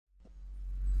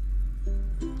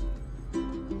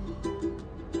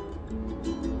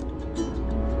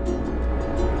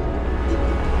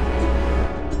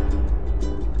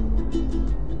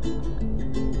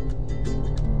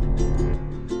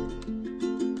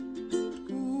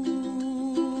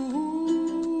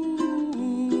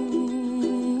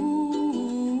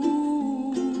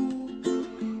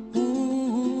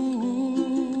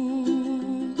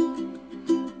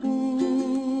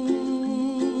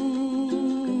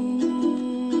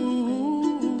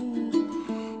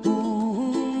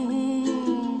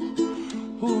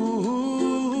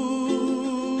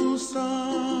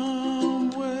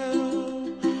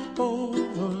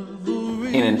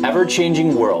an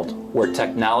ever-changing world where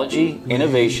technology,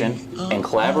 innovation, and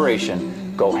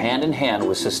collaboration go hand in hand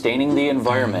with sustaining the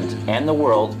environment and the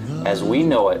world as we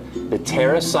know it, the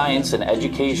Terra Science and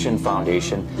Education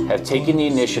Foundation have taken the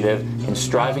initiative in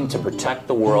striving to protect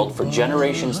the world for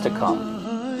generations to come.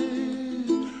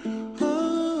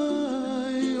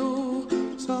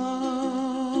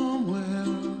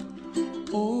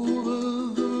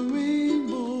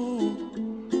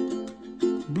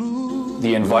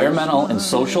 The environmental and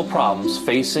social problems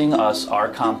facing us are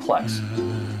complex.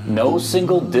 No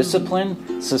single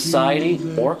discipline, society,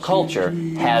 or culture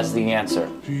has the answer.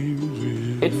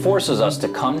 It forces us to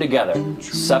come together,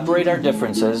 separate our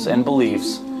differences and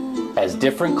beliefs as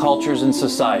different cultures and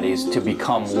societies to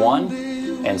become one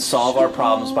and solve our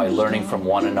problems by learning from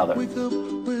one another.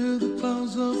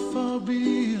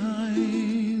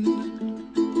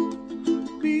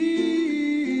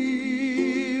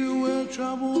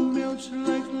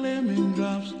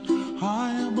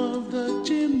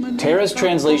 Terra's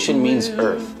translation means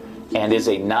Earth and is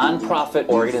a non-profit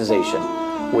organization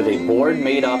with a board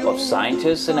made up of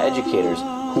scientists and educators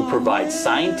who provide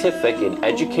scientific and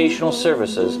educational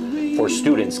services for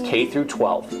students K through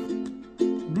 12.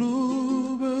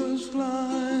 Bluebirds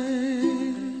fly,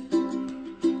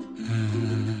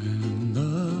 and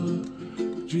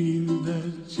the dream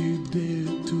that you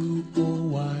did to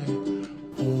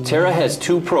Terra has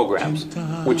two programs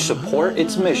which support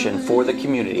its mission for the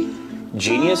community: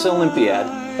 Genius Olympiad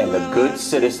and the Good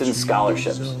Citizen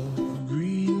Scholarships.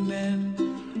 Green and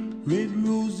red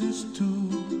roses too.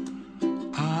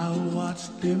 I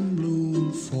watched them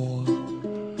bloom for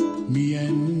me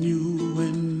and you,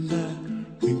 and I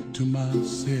think to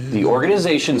myself. The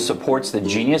organization supports the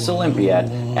Genius Olympiad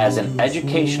as an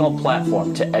educational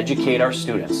platform to educate our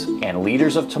students and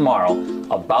leaders of tomorrow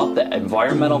about the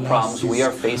environmental problems we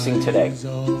are facing today.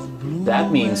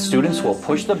 That means students will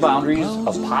push the boundaries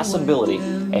of possibility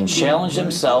and challenge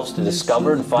themselves to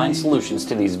discover and find solutions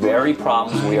to these very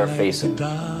problems we are facing.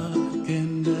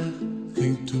 And I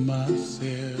think to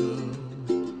myself,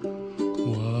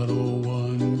 what a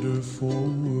wonderful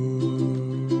world.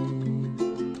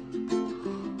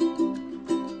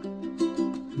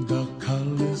 The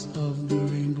colors of the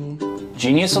rainbow.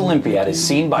 Genius Olympiad is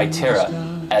seen by Terra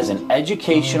as an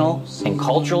educational and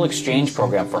cultural exchange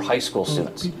program for high school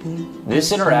students.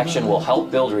 This interaction will help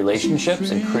build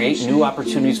relationships and create new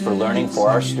opportunities for learning for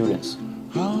our students.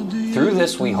 Through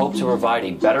this, we hope to provide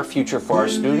a better future for our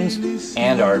students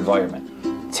and our environment.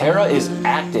 Terra is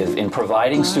active in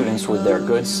providing students with their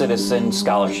Good Citizen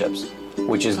Scholarships,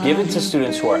 which is given to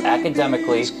students who are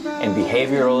academically and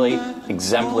behaviorally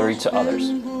exemplary to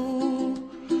others.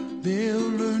 They'll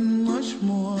learn much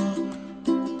more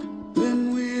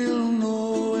than we'll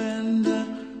know, and I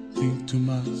think to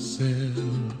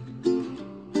myself.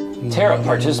 Terra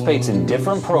participates in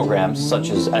different programs such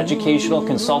as educational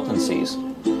consultancies,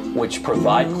 which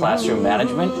provide classroom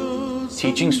management,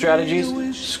 teaching strategies,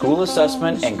 school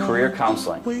assessment, and career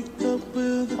counseling.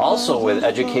 Also with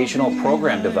educational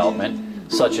program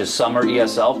development, such as summer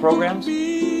ESL programs,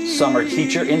 summer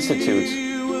teacher institutes,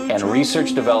 and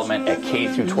research development at K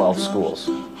through 12 schools.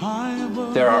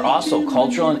 There are also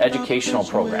cultural and educational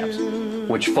programs,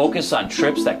 which focus on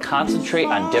trips that concentrate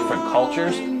on different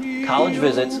cultures, college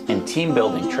visits, and team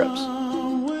building trips.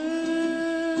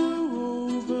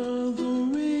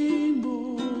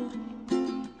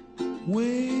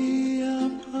 Way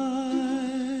up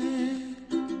high,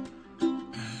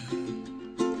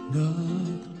 and the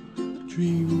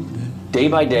dream that Day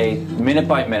by day, minute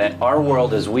by minute, our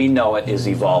world as we know it is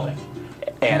evolving.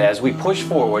 And as we push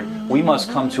forward, we must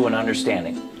come to an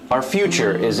understanding. Our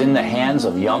future is in the hands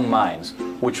of young minds,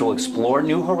 which will explore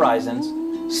new horizons,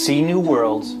 see new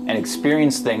worlds, and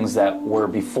experience things that were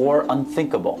before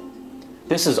unthinkable.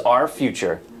 This is our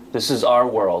future, this is our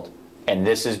world, and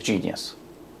this is genius.